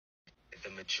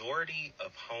majority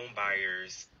of home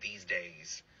buyers these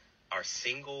days are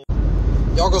single.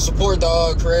 Y'all go support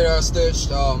the creator of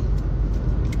Stitched. I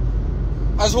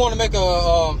just want to make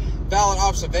a valid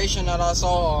observation that I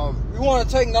saw. We want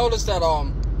to take notice that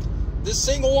this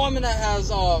single woman that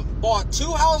has bought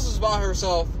 2 houses by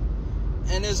herself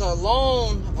and is a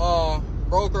loan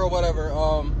broker or whatever.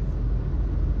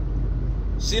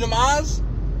 See them eyes?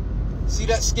 See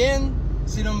that skin?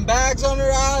 See them bags under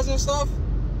her eyes and stuff?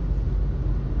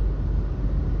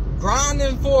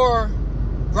 Grinding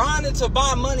to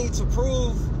buy money to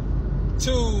prove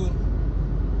to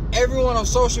everyone on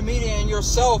social media and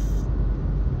yourself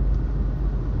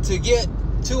to get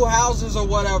 2 houses or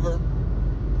whatever.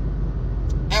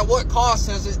 At what cost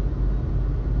has it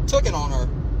taken on her?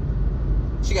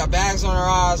 She got bags on her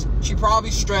eyes. She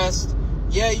probably stressed.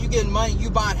 Yeah, you getting money.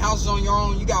 You buying houses on your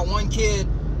own. You got 1 kid.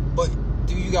 But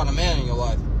do you got a man in your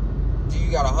life? Do you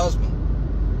got a husband?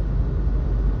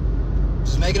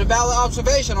 Just making a valid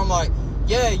observation. I'm like,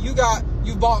 yeah, you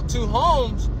bought 2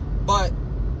 homes, but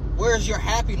where's your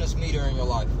happiness meter in your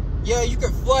life? Yeah, you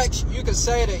could flex. You could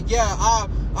say that, yeah,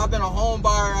 I've been a home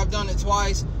buyer. I've done it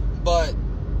twice. But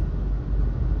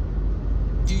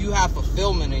do you have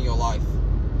fulfillment in your life?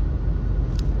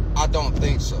 I don't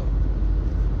think so.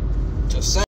 Just say.